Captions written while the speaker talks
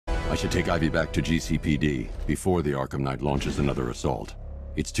I should take Ivy back to GCPD before the Arkham Knight launches another assault.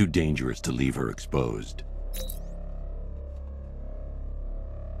 It's too dangerous to leave her exposed.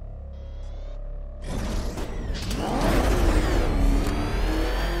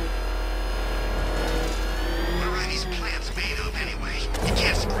 What are these plants made of anyway? You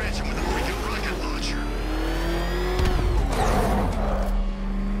can't scratch them with a freaking rocket launcher.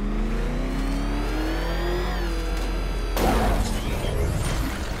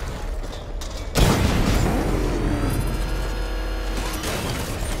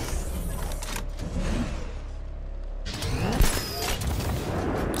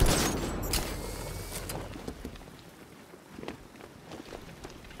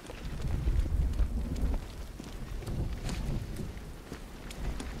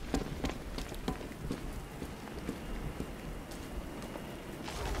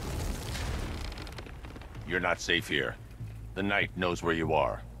 You're not safe here. The Knight knows where you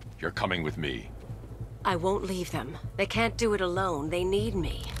are. You're coming with me. I won't leave them. They can't do it alone. They need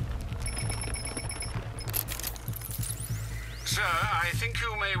me. Sir, I think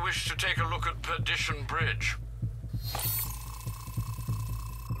you may wish to take a look at Perdition Bridge.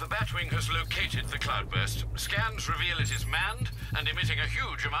 The Batwing has located the cloudburst. Scans reveal it is manned and emitting a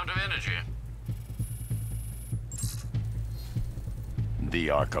huge amount of energy. The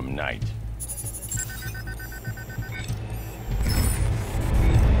Arkham Knight.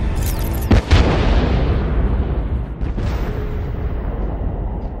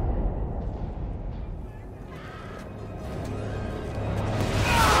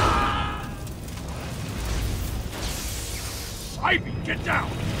 Ivy, get down!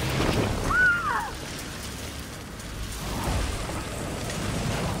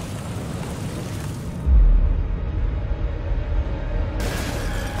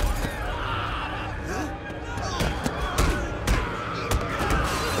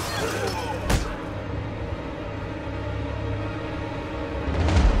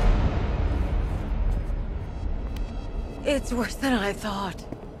 It's worse than I thought.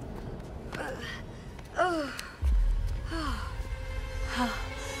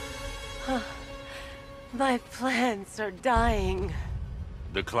 My plants are dying.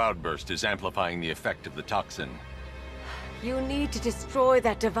 The cloudburst is amplifying the effect of the toxin. You need to destroy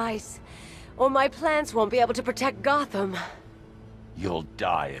that device, or my plants won't be able to protect Gotham. You'll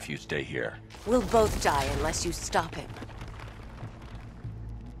die if you stay here. We'll both die unless you stop him.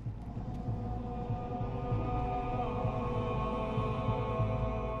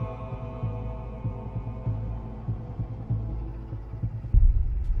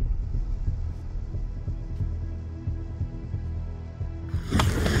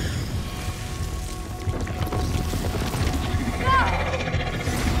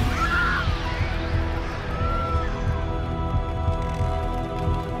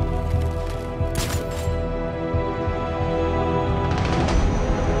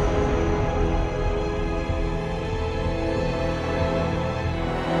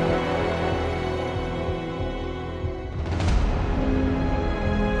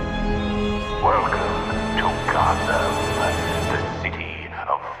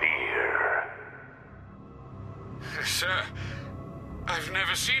 Sir, I've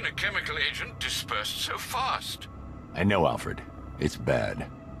never seen a chemical agent dispersed so fast. I know, Alfred. It's bad.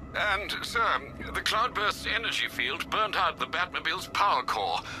 And, sir, the cloudburst's energy field burned out the Batmobile's power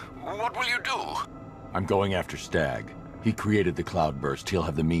core. What will you do? I'm going after Stag. He created the cloudburst. He'll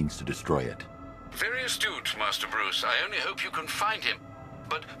have the means to destroy it. Very astute, Master Bruce. I only hope you can find him.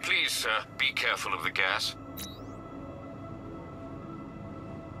 But please, sir, be careful of the gas.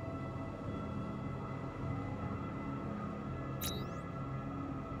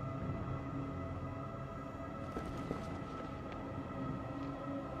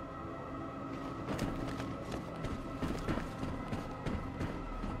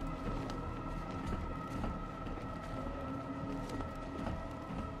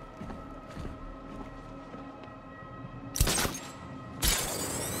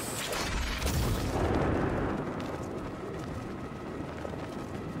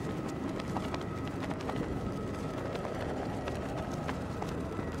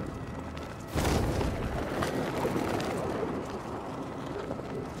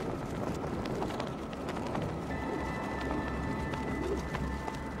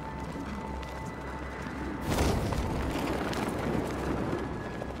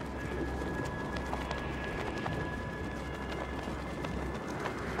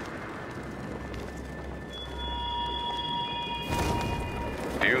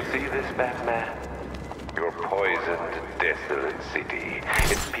 Do you see this, Batman? Your poisoned, desolate city.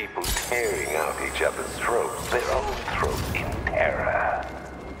 Its people tearing out each other's throats, their own throats in terror.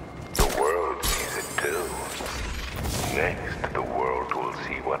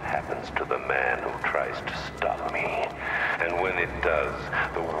 happens to the man who tries to stop me. And when it does,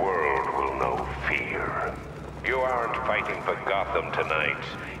 the world will know fear. You aren't fighting for Gotham tonight.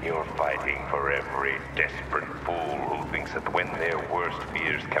 You're fighting for every desperate fool who thinks that when their worst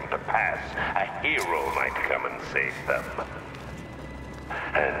fears come to pass, a hero might come and save them.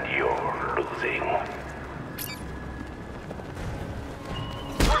 And you're losing.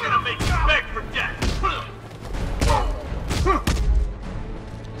 We're gonna make you beg for death!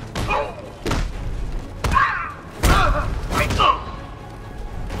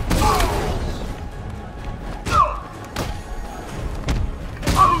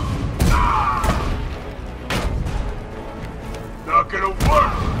 Not gonna work!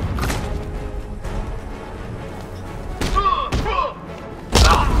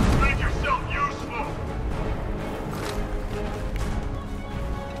 Make yourself useful!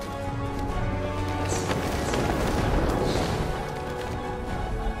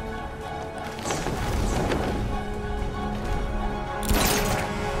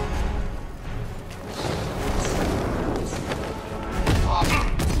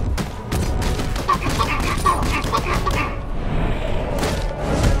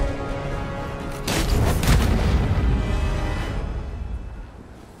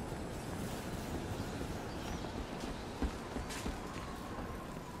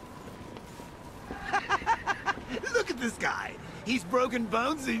 Look at this guy. He's broken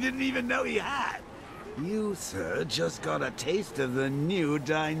bones he didn't even know he had. You, sir, just got a taste of the new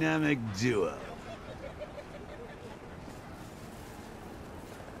dynamic duo.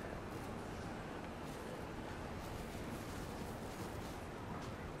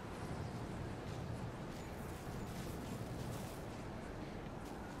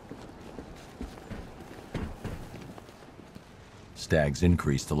 Stagg's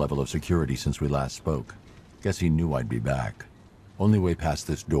increased the level of security since we last spoke. Guess he knew I'd be back. Only way past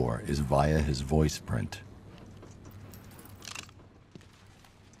this door is via his voice print.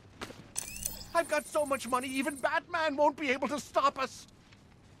 I've got so much money, even Batman won't be able to stop us.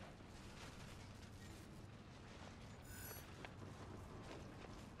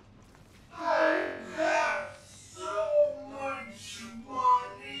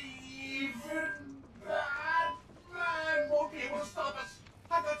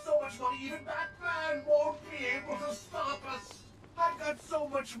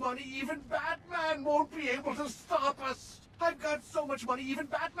 Money, even Batman won't be able to stop us. I've got so much money, even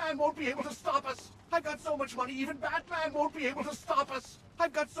Batman won't be able to stop us. I've got so much money, even Batman won't be able to stop us.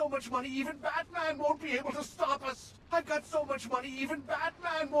 I've got so much money, even Batman won't be able to stop us. I've got so much money, even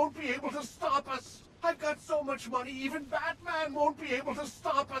Batman won't be able to stop us. I've got so much money, even Batman won't be able to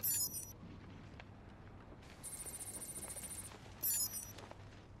stop us.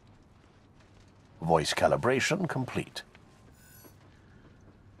 Voice calibration complete.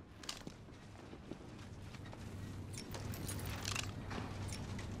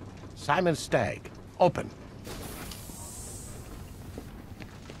 Simon Stagg, open.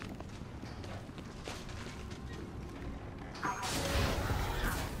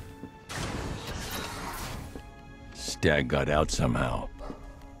 Stagg got out somehow.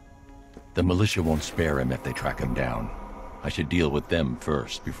 The militia won't spare him if they track him down. I should deal with them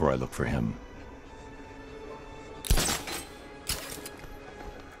first before I look for him.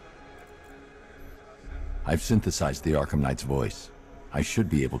 I've synthesized the Arkham Knight's voice. I should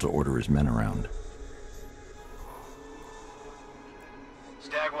be able to order his men around.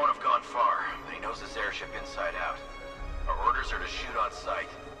 Stagg won't have gone far, but he knows this airship inside out. Our orders are to shoot on sight.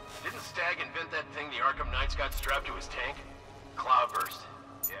 Didn't Stagg invent that thing the Arkham Knight's got strapped to his tank? Cloudburst.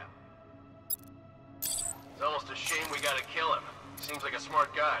 Yeah. It's almost a shame we gotta kill him. He seems like a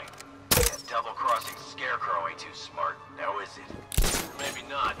smart guy. That double-crossing scarecrow ain't too smart, now is it? Maybe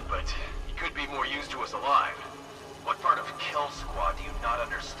not, but he could be more used to us alive. What part of Kill Squad do you not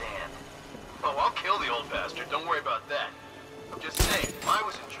understand? Oh, I'll kill the old bastard, don't worry about that. I'm just saying, if I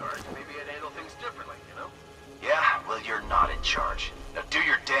was in charge, maybe I'd handle things differently, you know? Yeah, well, you're not in charge. Now do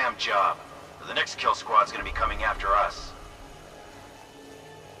your damn job. Or the next Kill Squad's gonna be coming after us.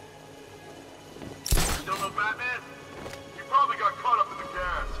 Still no Batman? You probably got caught up in the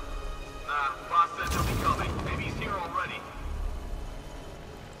gas. Nah, boss said he'll be coming. Maybe he's here already.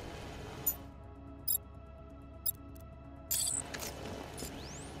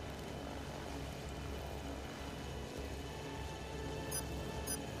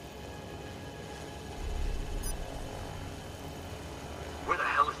 Where the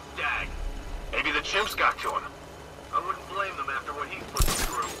hell is Stagg? Maybe the chimps got to him. I wouldn't blame them after what he's put them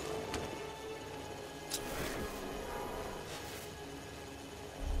through.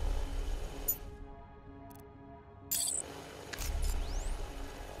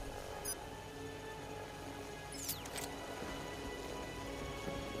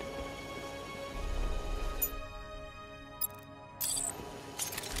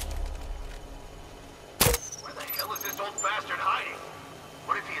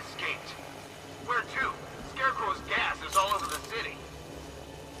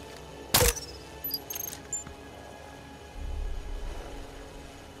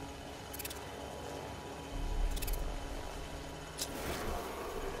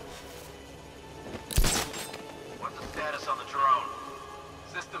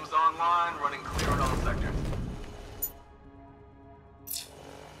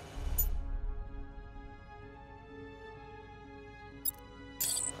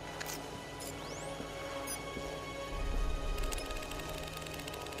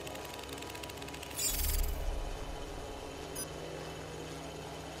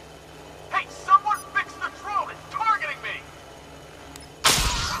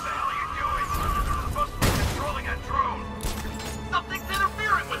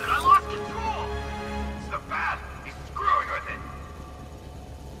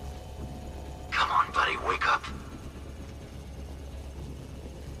 Hey, wake up.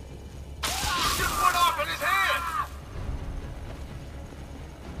 Just went off in his hand!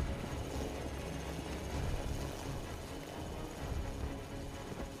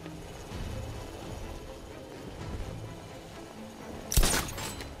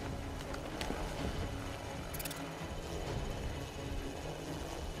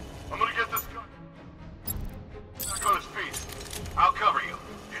 I'm gonna get this guy back on his feet. I'll cover you.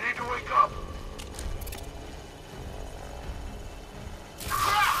 You need to wake up.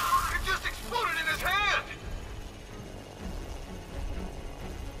 Crap! It just exploded in his hand!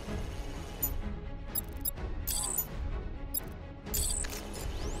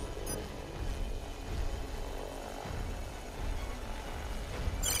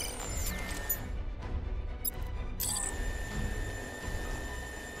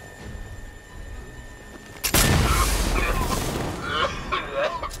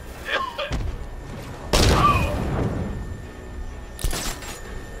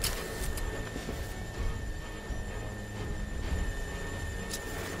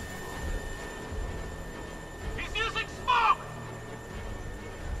 He's using smoke!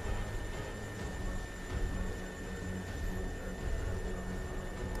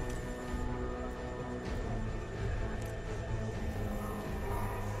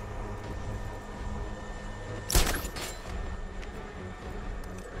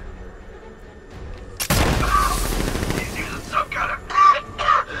 He's using some kind of...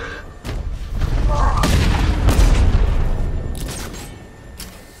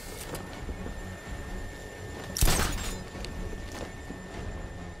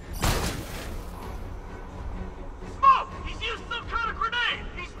 Smoke! He's used some kind of grenade!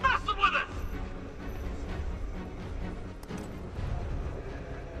 He's messing with us!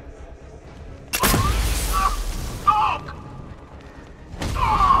 Smoke!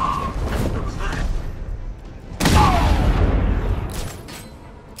 What was that?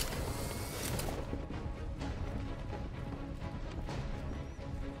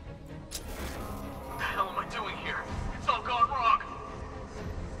 What the hell am I doing here? It's all gone wrong!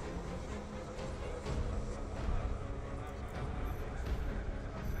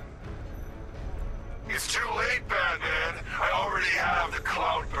 It's too late, Batman. I already have the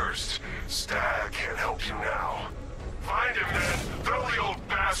Cloudburst. Stag can't help you now. Find him, then. Throw the old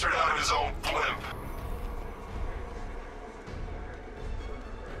bastard out of his own blimp.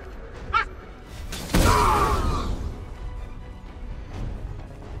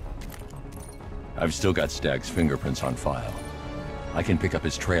 I've still got Stag's fingerprints on file. I can pick up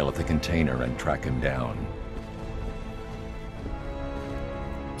his trail at the container and track him down.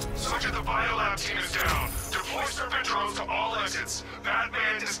 Sergeant, the Biolab team is down. Deploy Serpent drones to all exits.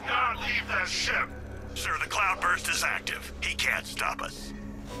 Batman does not leave that ship. Sir, the Cloudburst is active. He can't stop us.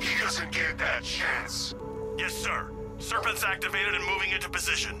 He doesn't get that chance. Yes, sir. Serpent's activated and moving into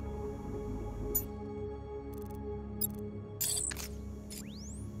position.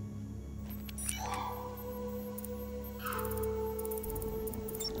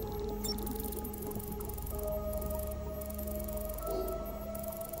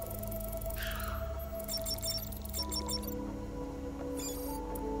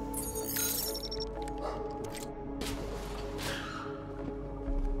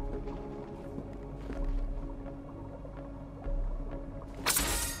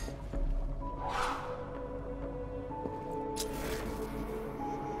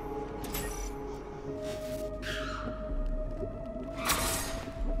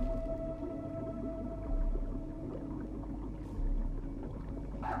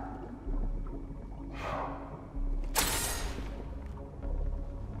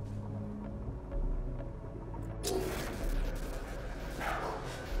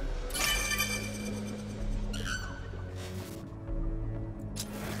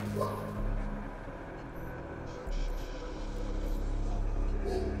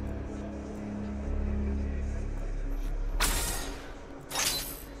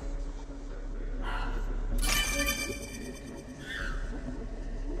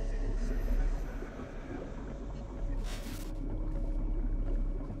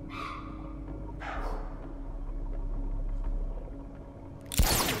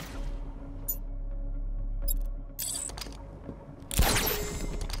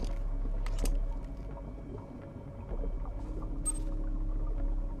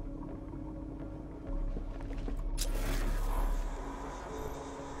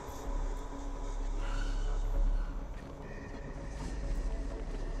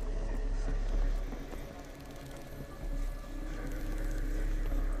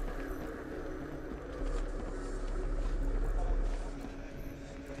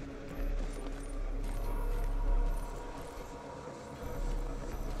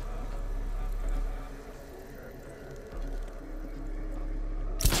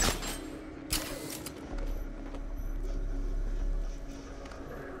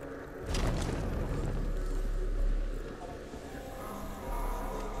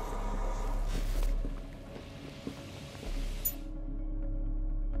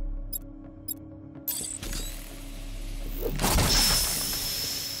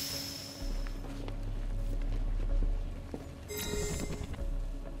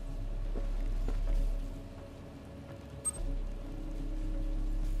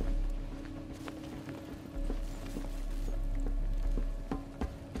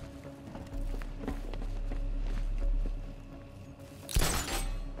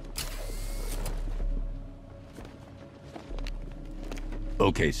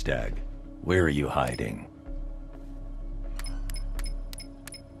 Okay, Stag. Where are you hiding?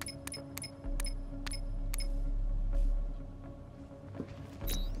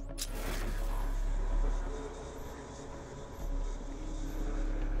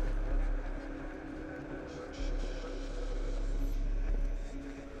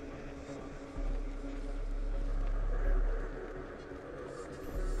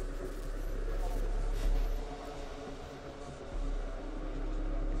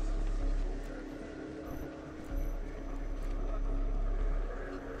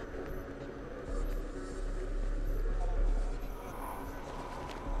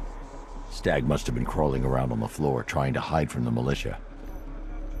 Stag must have been crawling around on the floor, trying to hide from the militia.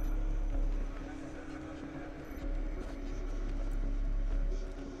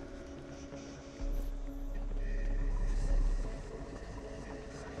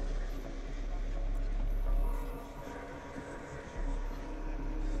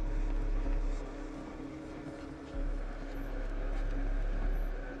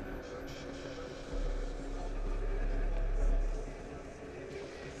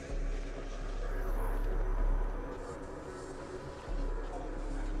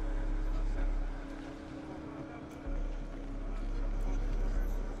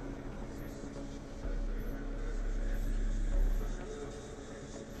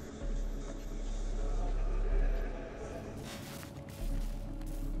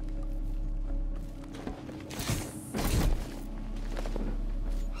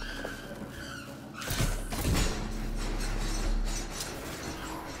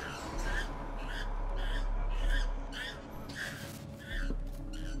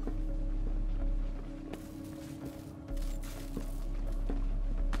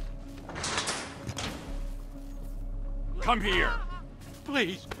 Come here!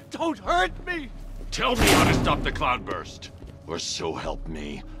 Please, don't hurt me! Tell me how to stop the cloudburst! Or so help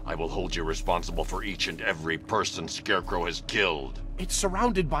me, I will hold you responsible for each and every person Scarecrow has killed. It's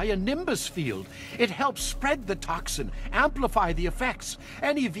surrounded by a nimbus field. It helps spread the toxin, amplify the effects.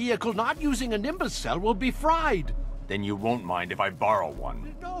 Any vehicle not using a nimbus cell will be fried. Then you won't mind if I borrow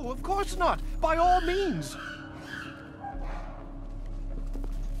one. No, of course not. By all means.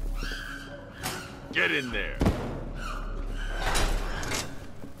 Get in there.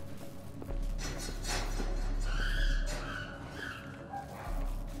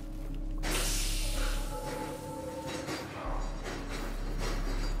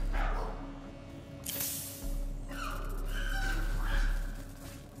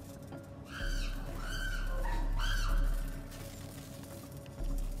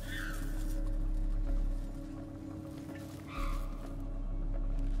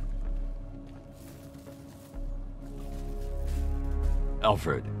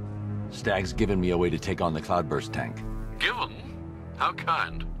 Alfred, Stag's given me a way to take on the Cloudburst tank. Given? How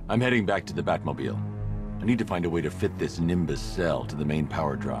kind? I'm heading back to the Batmobile. I need to find a way to fit this Nimbus cell to the main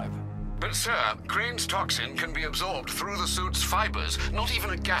power drive. But sir, Crane's toxin can be absorbed through the suit's fibers. Not even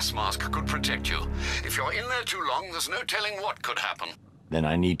a gas mask could protect you. If you're in there too long, there's no telling what could happen. Then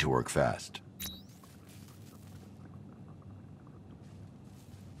I need to work fast.